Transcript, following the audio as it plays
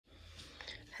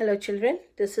Hello children,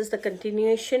 this is the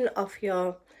continuation of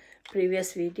your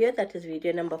previous video, that is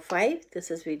video number 5. This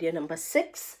is video number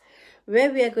 6,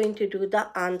 where we are going to do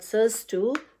the answers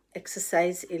to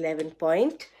exercise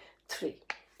 11.3.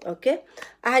 Okay,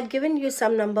 I had given you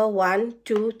some number 1,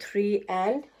 2, 3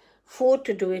 and 4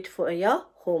 to do it for your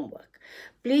homework.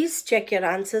 Please check your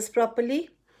answers properly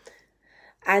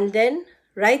and then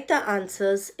write the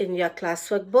answers in your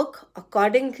classwork book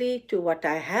accordingly to what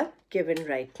I have given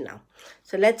right now.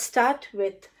 So let's start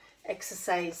with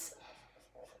exercise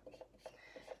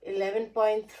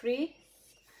 11.3,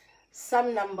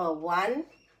 sum number 1,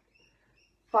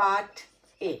 part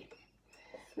A.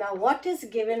 Now what is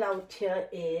given out here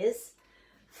is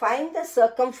find the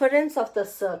circumference of the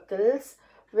circles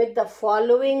with the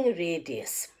following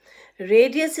radius.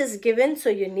 Radius is given, so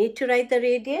you need to write the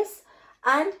radius,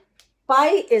 and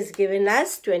pi is given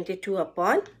as 22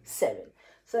 upon 7.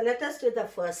 So let us do the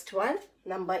first one.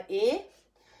 Number A,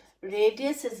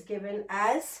 radius is given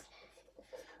as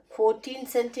 14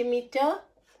 centimeter.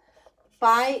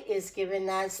 Pi is given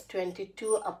as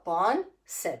 22 upon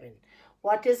 7.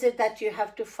 What is it that you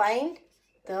have to find?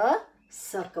 The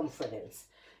circumference.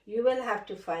 You will have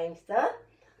to find the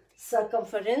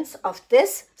circumference of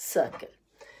this circle.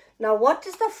 Now what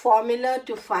is the formula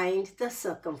to find the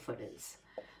circumference?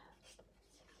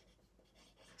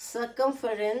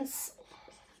 Circumference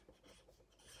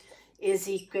is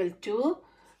equal to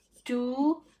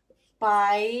 2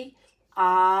 pi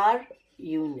r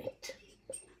unit.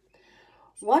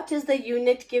 What is the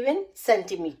unit given?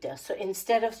 Centimeter. So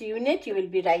instead of unit, you will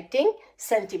be writing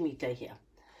centimeter here.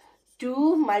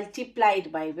 2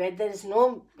 multiplied by, where there is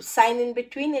no sign in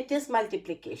between, it is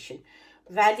multiplication.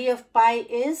 Value of pi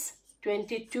is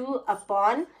 22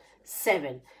 upon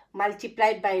 7.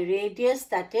 Multiplied by radius,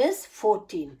 that is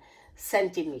 14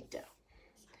 centimeter.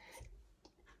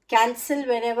 Cancel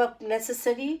wherever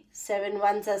necessary. 7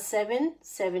 ones are 7,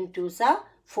 7 twos are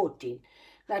 14.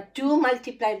 Now 2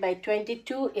 multiplied by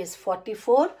 22 is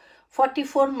 44.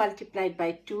 44 multiplied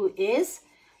by 2 is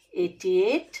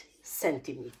 88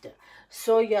 centimeter.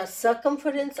 So your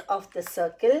circumference of the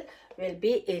circle will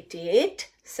be 88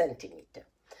 centimeter.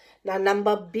 Now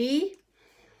number B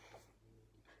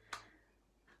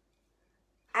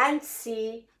and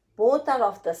C, both are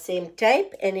of the same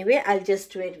type. Anyway, I'll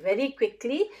just do it very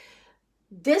quickly.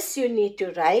 This you need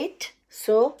to write.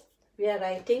 So we are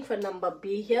writing for number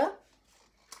B here.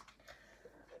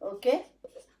 Okay.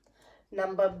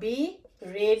 Number B,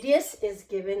 radius is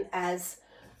given as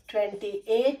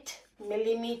 28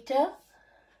 millimeter.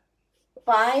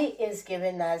 Pi is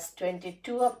given as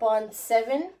 22 upon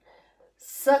 7.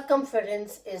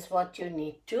 Circumference is what you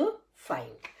need to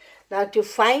find. Now to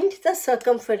find the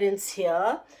circumference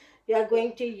here, you are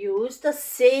going to use the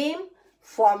same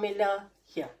formula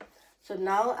here. So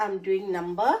now I'm doing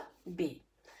number B.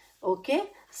 Okay,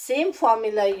 same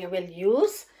formula you will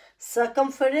use.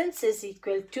 Circumference is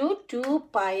equal to 2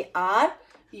 pi r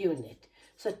unit.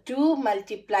 So 2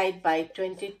 multiplied by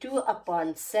 22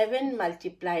 upon 7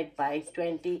 multiplied by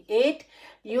 28.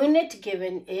 Unit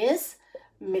given is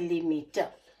millimeter.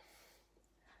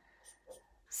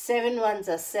 7 ones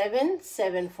are 7,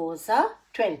 7 fours are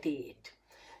 28.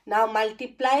 Now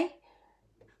multiply.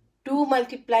 2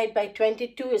 multiplied by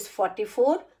 22 is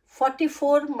 44.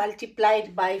 44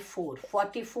 multiplied by 4.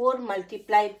 44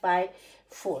 multiplied by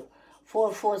 4.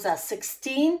 4 fours are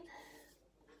 16.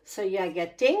 So you are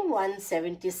getting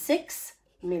 176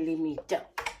 millimeter.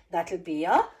 That will be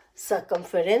your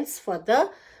circumference for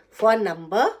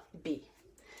number B.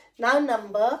 Now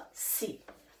number C.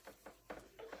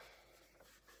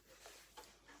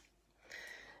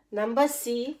 Number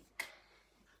C,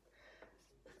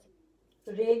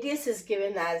 radius is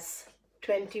given as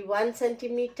 21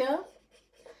 centimeter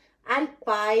and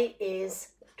pi is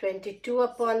 22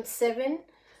 upon 7.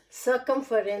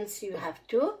 Circumference you have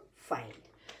to find.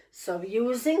 So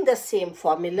using the same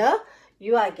formula,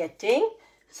 you are getting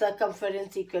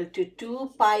circumference equal to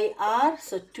 2 pi r.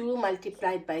 So 2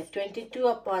 multiplied by 22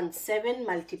 upon 7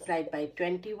 multiplied by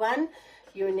 21.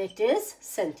 Unit is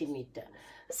centimeter.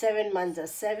 7 ones are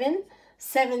 7.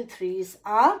 7 threes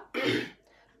are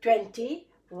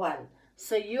 21.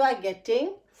 So you are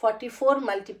getting 44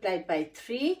 multiplied by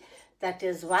 3. That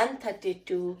is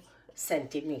 132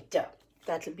 centimeter.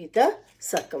 That will be the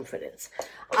circumference.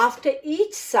 After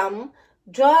each sum,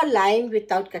 draw a line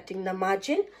without cutting the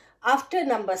margin. After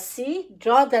number C,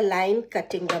 draw the line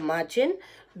cutting the margin.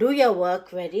 Do your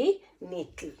work very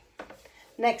neatly.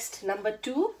 Next, number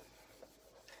 2.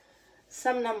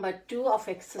 Sum number 2 of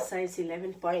exercise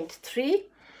 11.3.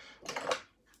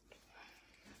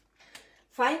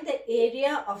 Find the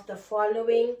area of the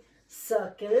following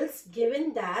circles,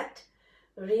 given that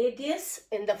radius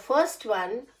in the first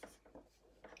one,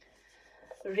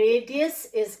 radius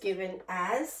is given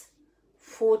as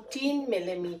 14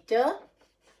 millimeter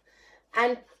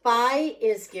and pi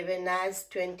is given as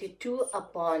 22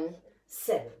 upon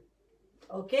 7.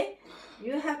 Okay,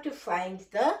 you have to find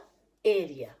the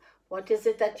area. What is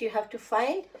it that you have to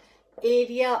find?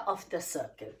 Area of the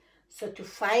circle. So to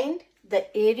find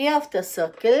the area of the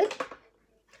circle,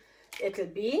 it will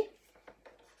be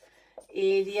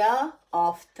area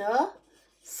of the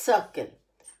circle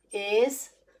is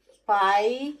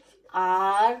pi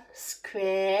r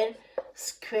square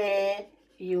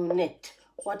unit.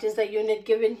 What is the unit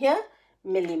given here?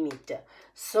 Millimeter.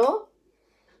 So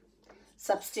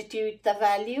substitute the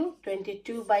value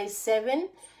 22 by 7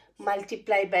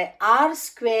 multiplied by r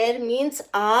square means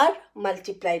r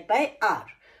multiplied by r.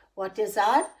 What is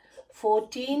r?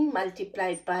 14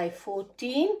 multiplied by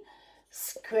 14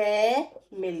 square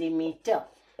millimeter,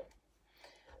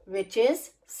 which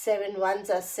is 7 ones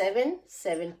are 7,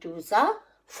 7 twos are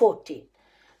 14.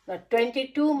 Now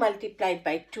 22 multiplied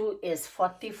by 2 is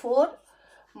 44,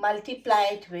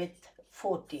 multiplied with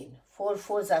 14. 4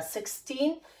 fours are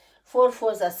 16, 4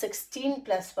 fours are 16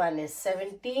 plus 1 is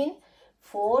 17,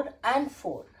 4 and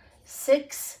 4.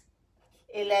 6,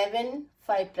 11,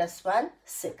 5 plus 1,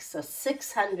 6. So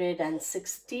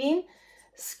 616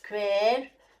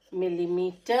 square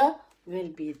millimeter will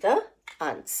be the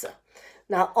answer.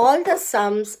 Now all the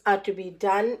sums are to be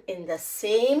done in the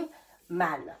same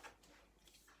manner.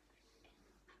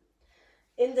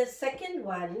 In the second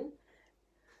one,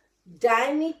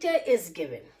 diameter is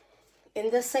given.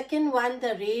 In the second one,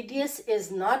 the radius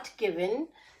is not given,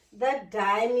 the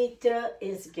diameter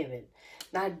is given.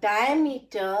 Now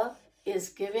diameter is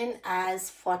given as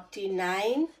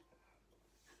 49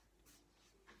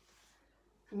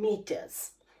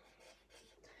 meters.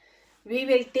 We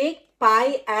will take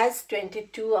pi as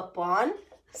 22 upon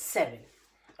 7.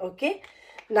 Okay.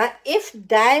 Now if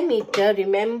diameter,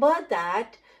 remember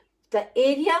that the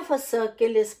area of a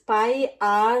circle is pi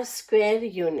r square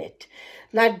unit.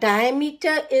 Now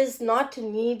diameter is not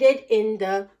needed in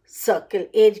the circle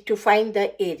area to find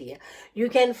the area. You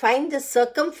can find the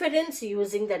circumference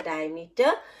using the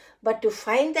diameter, but to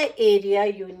find the area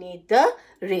you need the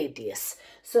radius.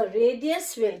 So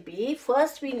radius will be,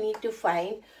 first we need to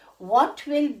find what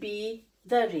will be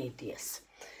the radius.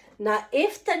 Now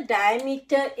if the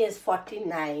diameter is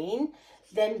 49,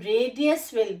 then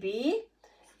radius will be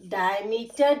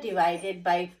diameter divided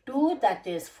by 2, that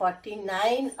is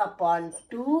 49 upon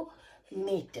 2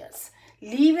 meters.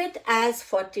 Leave it as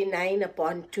 49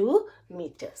 upon 2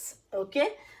 meters.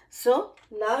 Okay. So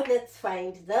now let us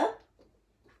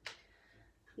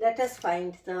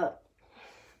find the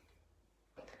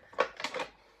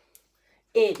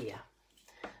area.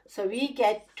 So we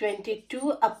get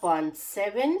 22 upon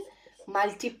 7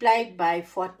 multiplied by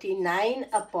 49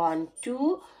 upon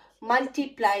 2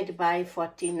 multiplied by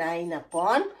 49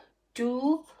 upon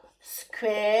 2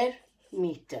 square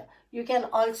meter. You can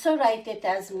also write it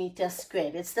as meter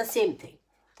square. It's the same thing.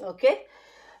 Okay.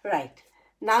 Right.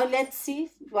 Now let's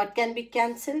see what can be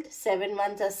cancelled. 7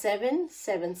 ones are 7.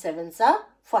 7 sevens are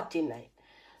 49.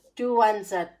 2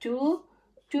 ones are 2.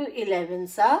 2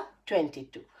 elevens are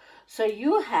 22. So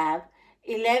you have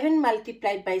 11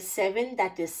 multiplied by 7,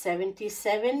 that is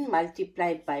 77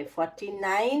 multiplied by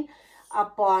 49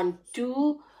 upon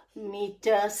 2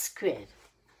 meter square.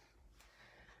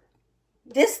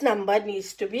 This number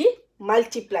needs to be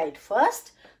multiplied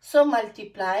first. So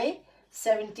multiply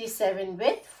 77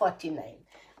 with 49.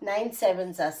 9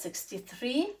 sevens are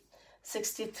 63.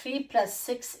 63 plus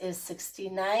 6 is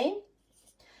 69.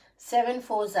 7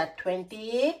 fours are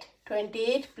 28.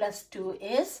 28 plus 2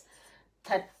 is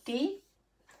 30.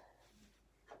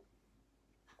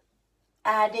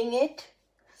 Adding it,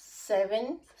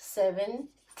 7, 7,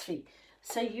 3.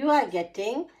 So you are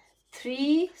getting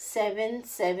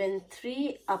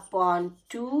 3773 upon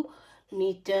 2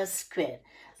 meters square.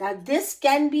 Now this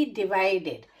can be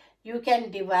divided. You can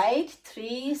divide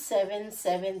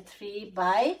 3773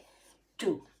 by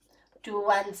 2. 2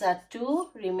 ones are 2,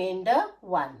 remainder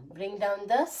 1. Bring down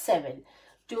the 7.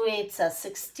 2 eights are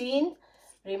 16,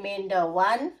 remainder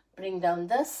 1. Bring down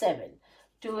the 7.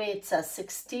 2 eights are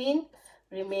 16,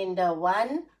 remainder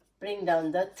 1. Bring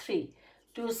down the 3.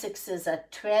 2 sixes are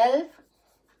 12.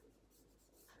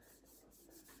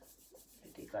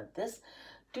 We got this.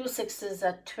 2 sixes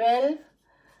are 12.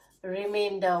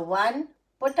 Remainder 1.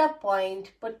 Put a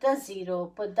point, put the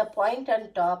 0, put the point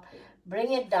on top,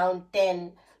 bring it down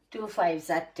 10. 2 fives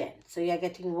are 10. So you are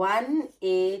getting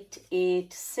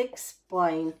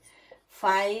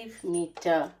 1886.5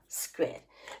 meter square.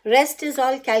 Rest is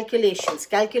all calculations.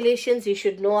 Calculations, you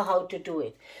should know how to do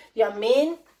it.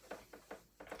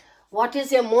 What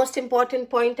is your most important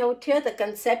point out here? The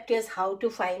concept is how to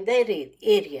find the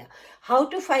area. How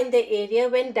to find the area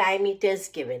when diameter is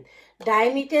given.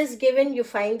 Diameter is given, you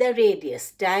find the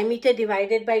radius. Diameter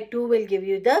divided by 2 will give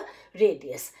you the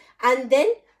radius. And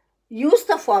then use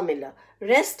the formula.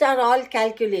 Rest are all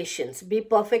calculations. Be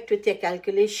perfect with your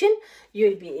calculation. You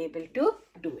will be able to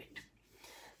do it.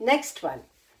 Next one.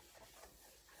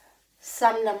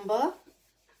 Sum number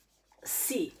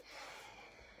C.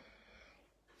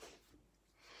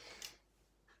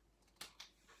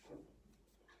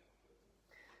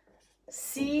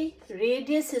 C,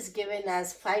 radius is given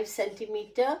as 5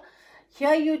 centimeter.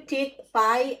 Here you take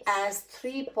pi as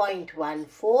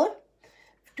 3.14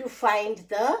 to find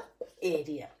the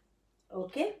area.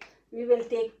 Okay, we will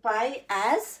take pi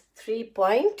as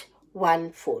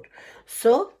 3.14.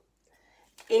 So,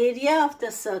 area of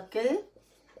the circle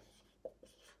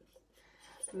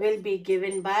will be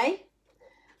given by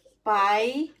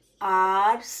pi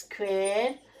r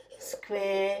square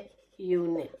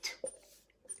unit.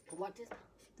 What is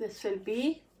this? Will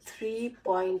be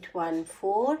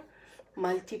 3.14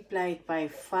 multiplied by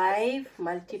 5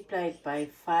 multiplied by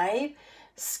 5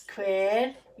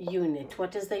 square unit.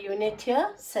 What is the unit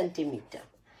here? Centimeter,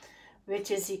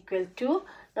 which is equal to,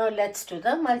 now let's do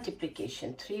the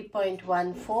multiplication.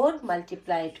 3.14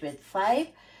 multiplied with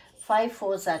 5. 5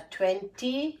 4s are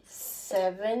 20,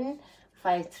 7,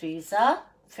 5 3s are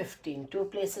 15. 2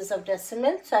 places of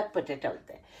decimal, so I put it out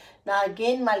there. Now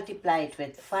again multiply it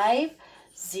with 5,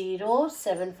 0,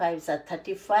 7 5s are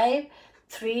 35,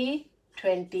 3,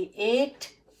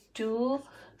 28, 2,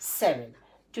 7.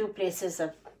 2 places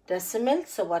of decimal,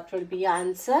 so what will be your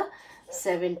answer?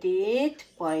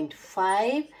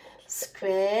 78.5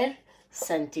 square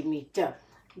centimeter.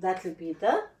 That will be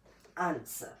the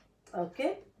answer.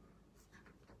 Okay.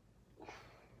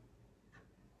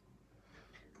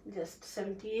 Just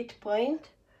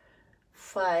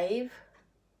 78.5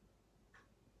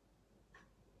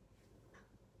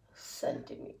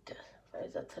 centimeter. 5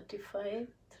 is a 35,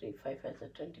 3, 5 is a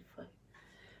 25.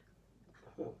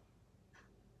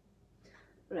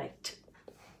 Right.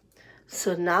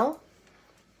 So now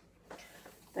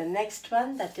the next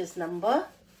one, that is number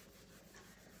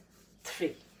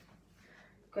 3.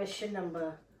 Question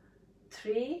number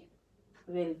 3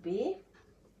 will be,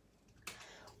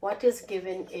 what is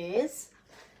given is,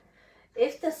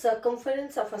 if the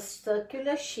circumference of a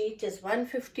circular sheet is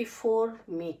 154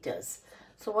 meters.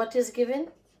 So what is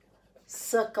given?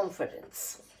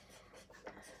 Circumference.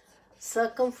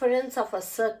 Circumference of a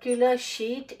circular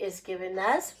sheet is given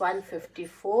as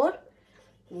 154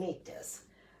 meters.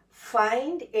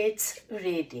 Find its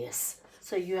radius.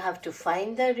 So you have to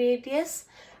find the radius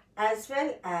as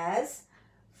well as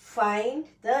find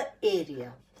the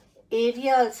area.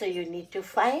 Area also you need to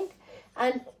find,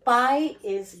 and pi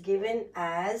is given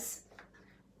as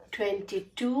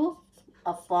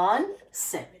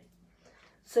 22/7.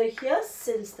 So here,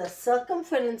 since the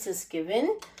circumference is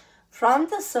given, from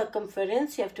the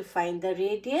circumference you have to find the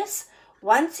radius.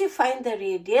 Once you find the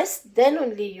radius, then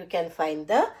only you can find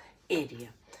the area.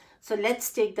 So let's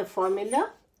take the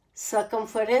formula.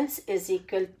 Circumference is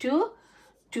equal to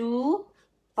 2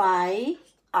 pi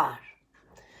r.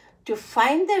 To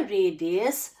find the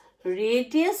radius,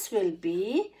 radius will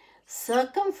be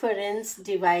circumference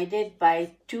divided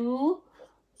by 2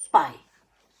 pi,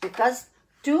 because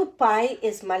 2 pi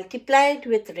is multiplied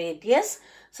with radius.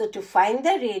 So to find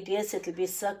the radius, it will be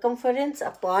circumference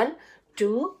upon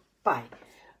 2 pi,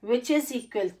 which is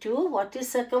equal to, what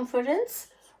is circumference?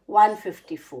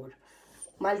 154.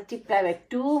 Multiply by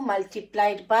 2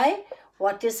 multiplied by,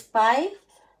 what is pi?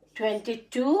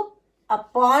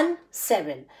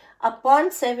 22/7. Upon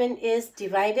 7 is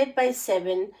divided by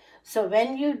 7. So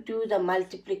when you do the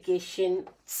multiplication,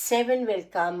 7 will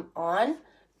come on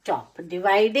top.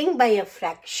 Dividing by a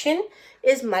fraction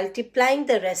is multiplying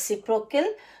the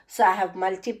reciprocal. So I have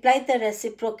multiplied the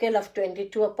reciprocal of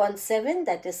 22/7,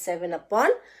 that is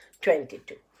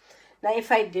 7/22. Now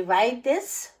if I divide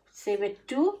this, say with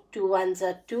 2, 2 1s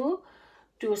are 2,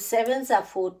 2 7s are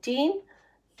 14,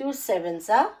 2 7s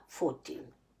are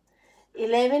 14.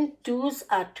 11 2s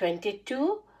are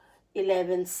 22,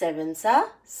 11 7s are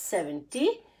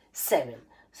 77.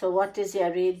 So what is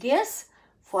your radius?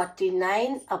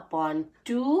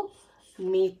 49/2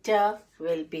 meter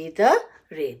will be the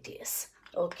radius.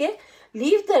 Okay,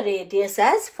 leave the radius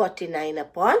as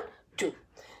 49/2.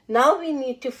 Now we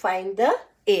need to find the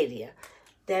area.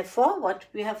 Therefore, what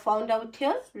we have found out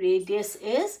here, radius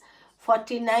is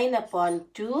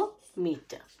 49/2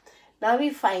 meter. Now we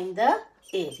find the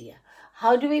area.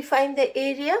 How do we find the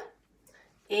area?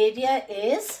 Area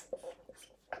is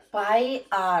pi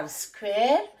r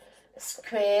square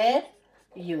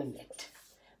unit.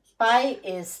 Pi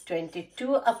is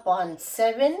 22 upon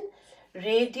 7.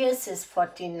 Radius is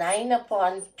 49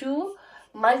 upon 2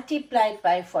 multiplied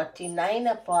by 49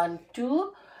 upon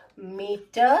 2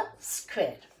 meter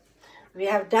square. We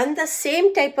have done the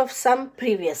same type of sum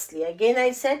previously. Again,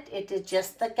 I said it is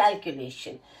just the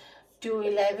calculation. 2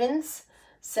 11s,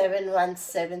 7 1s,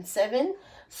 7 7.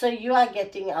 So you are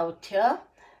getting out here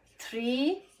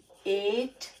 3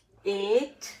 8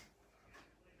 8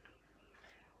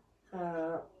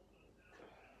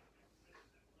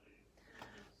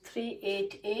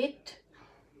 388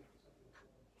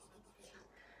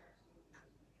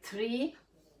 3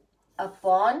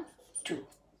 upon 2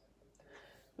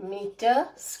 meter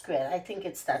square. I think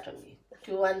it's that only.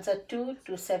 2 1s are 2,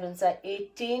 2 7s are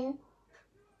 18.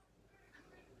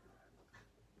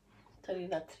 3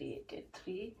 not 388,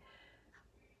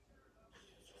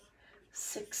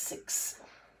 366.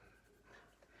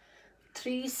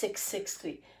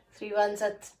 3663. 3 1s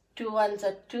are 2 1s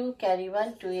are 2, carry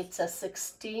 1, 2 8s are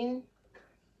 16.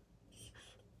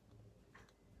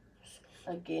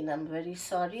 Again, I'm very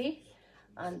sorry.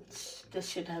 And this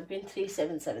should have been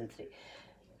 3773.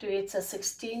 2 8s are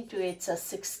 16, 2 8s are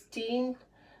 16,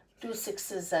 2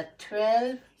 6s are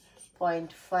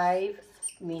 12.5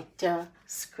 meter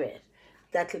square.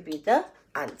 That will be the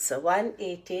answer,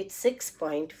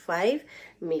 1886.5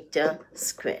 meter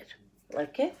square.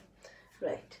 Okay,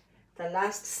 right. The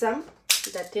last sum,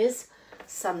 that is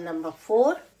sum number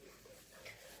 4.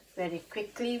 Very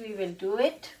quickly we will do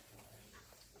it.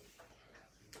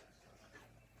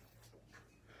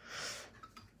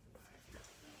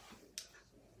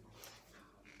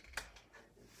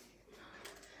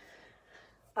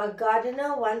 A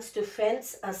gardener wants to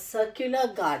fence a circular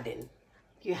garden.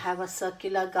 You have a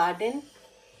circular garden.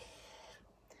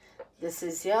 This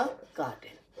is your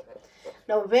garden.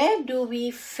 Now, where do we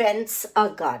fence a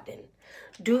garden?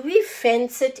 Do we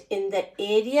fence it in the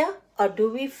area or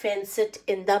do we fence it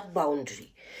in the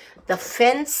boundary? The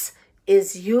fence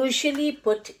is usually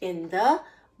put in the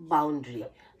boundary.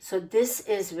 So, this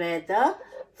is where the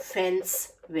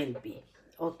fence will be.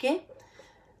 Okay?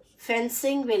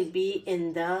 Fencing will be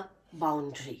in the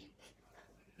boundary,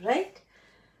 right?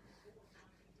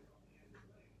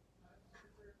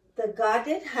 The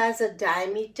garden has a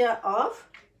diameter of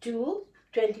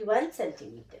 21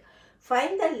 centimeter.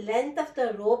 Find the length of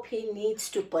the rope he needs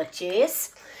to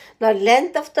purchase. The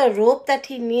length of the rope that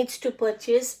he needs to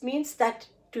purchase means that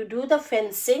to do the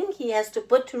fencing, he has to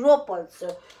put rope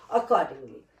also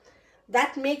accordingly.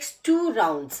 That makes 2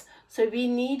 rounds. So we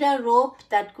need a rope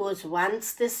that goes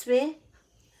once this way,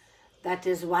 that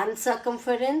is 1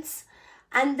 circumference,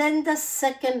 and then the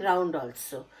second round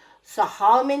also. So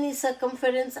how many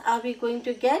circumference are we going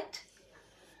to get?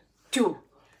 2.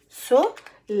 So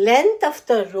length of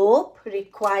the rope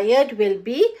required will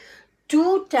be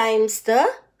 2 times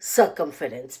the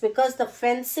circumference because the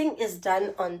fencing is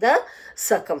done on the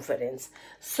circumference.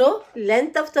 So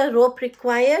length of the rope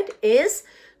required is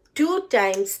 2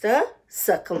 times the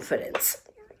circumference.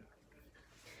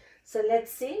 So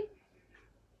let's see.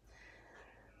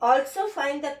 Also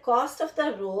find the cost of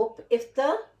the rope if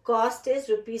the cost is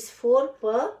 ₹4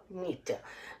 per meter.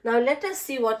 Now let us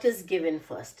see what is given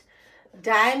first.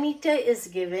 Diameter is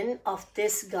given of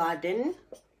this garden.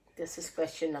 This is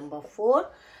question number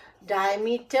 4.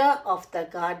 Diameter of the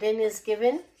garden is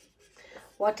given.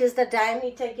 What is the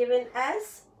diameter given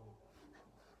as?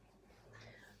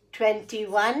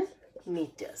 21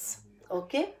 meters.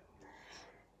 Okay.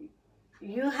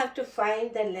 You have to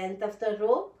find the length of the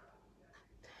rope.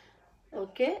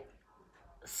 Okay.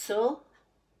 So,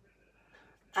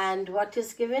 and what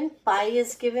is given? Pi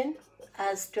is given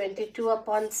as 22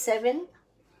 upon 7.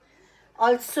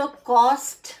 Also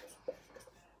cost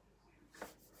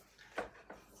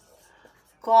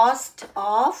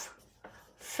of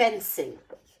fencing,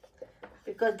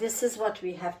 because this is what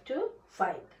we have to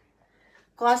find.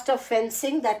 Cost of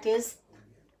fencing, that is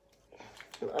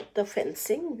not the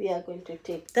fencing, we are going to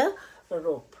take the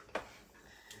rope.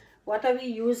 What are we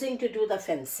using to do the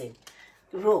fencing?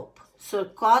 Rope. So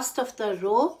cost of the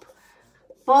rope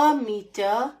per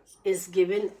meter is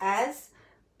given as,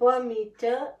 per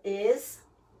meter is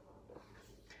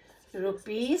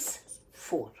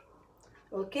 ₹4.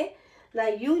 Okay. Now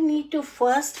you need to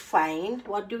first find,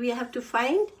 what do we have to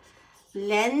find?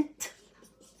 Length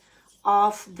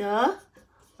of the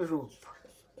rope.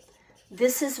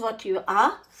 This is what you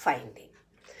are finding.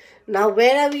 Now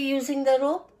where are we using the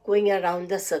rope? Going around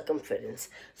the circumference.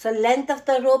 So length of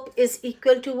the rope is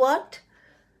equal to what?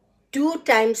 2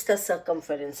 times the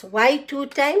circumference. Why 2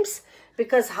 times?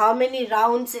 Because how many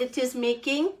rounds it is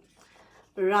making?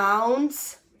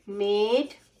 Rounds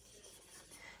made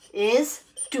is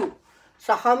 2.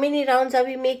 So how many rounds are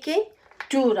we making?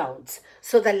 2 rounds.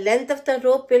 So the length of the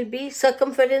rope will be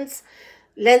circumference.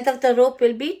 Length of the rope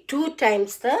will be 2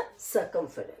 times the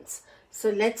circumference. So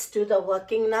let's do the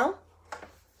working now.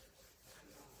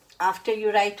 After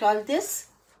you write all this,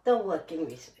 the working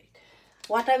we write.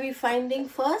 What are we finding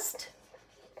first?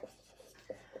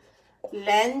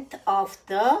 Length of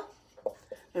the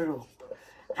rope.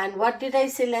 And what did I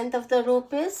say length of the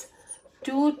rope is?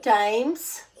 2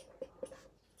 times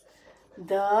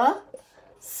the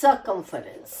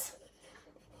circumference.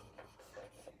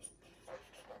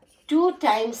 2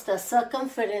 times the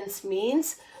circumference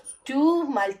means 2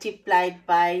 multiplied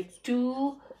by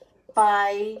 2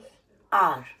 pi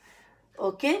r.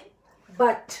 Okay?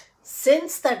 But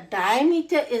since the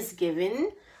diameter is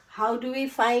given, how do we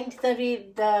find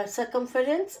the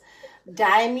circumference?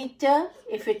 Diameter,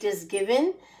 if it is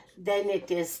given, then it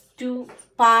is 2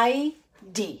 pi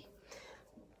d.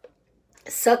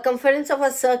 Circumference of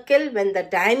a circle, when the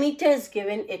diameter is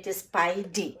given, it is pi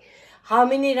d. How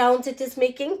many rounds it is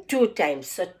making? 2 times.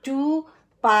 So 2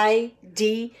 pi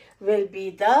d will be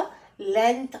the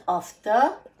length of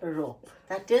the rope.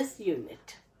 That is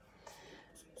unit.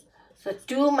 So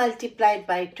 2 multiplied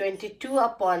by 22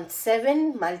 upon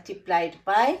 7 multiplied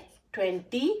by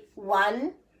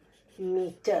 21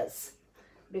 meters.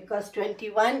 Because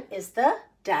 21 is the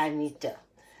diameter.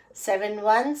 7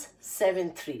 ones,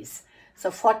 7 threes.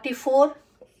 So 44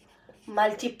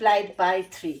 multiplied by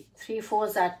 3. 3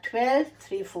 fours are 12.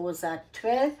 3 fours are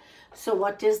 12. So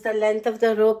what is the length of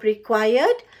the rope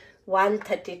required?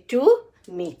 132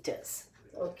 meters.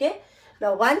 Okay.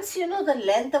 Now once you know the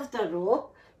length of the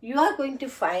rope, you are going to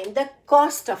find the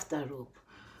cost of the rope.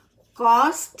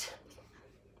 Cost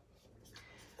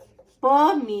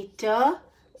per meter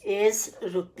is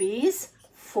rupees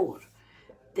 4.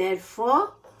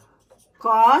 Therefore,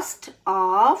 cost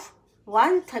of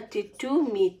 132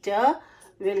 meter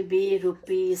will be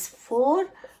rupees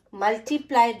 4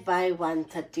 multiplied by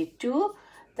 132.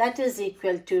 That is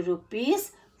equal to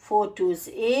rupees 4 2s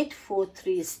 8, 4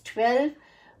 3s 12,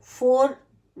 4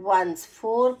 1s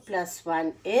 4 plus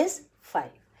 1 is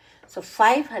 5. So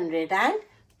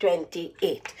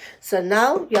 528. So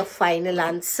now your final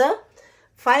answer.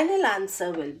 Final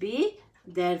answer will be,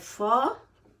 therefore,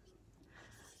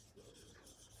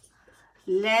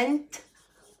 length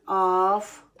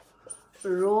of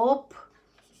rope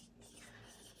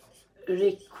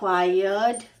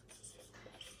required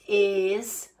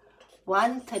is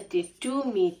 132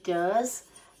 meters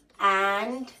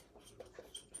and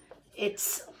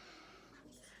its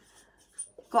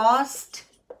cost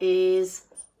is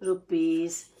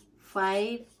rupees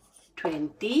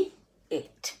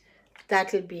 528.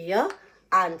 That will be your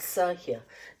answer here.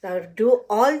 Now do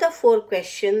all the 4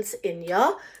 questions in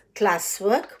your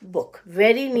classwork book.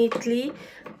 Very neatly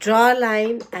draw a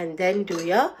line and then do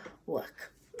your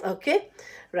work. Okay?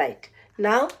 Right.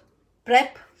 Now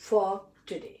prep for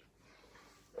today.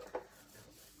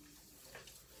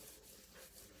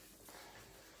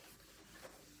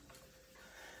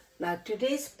 Now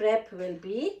today's prep will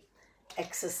be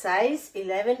exercise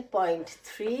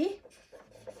 11.3,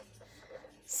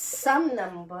 sum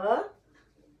number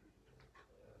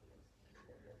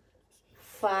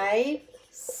 5,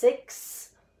 6,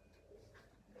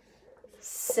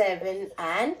 7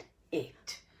 and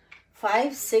 8.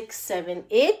 5, 6, 7,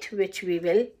 8, which we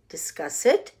will discuss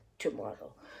it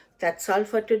tomorrow. That's all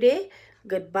for today.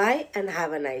 Goodbye and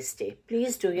have a nice day.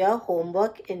 Please do your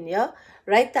homework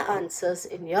write the answers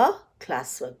in your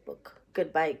classwork book.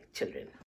 Goodbye, children.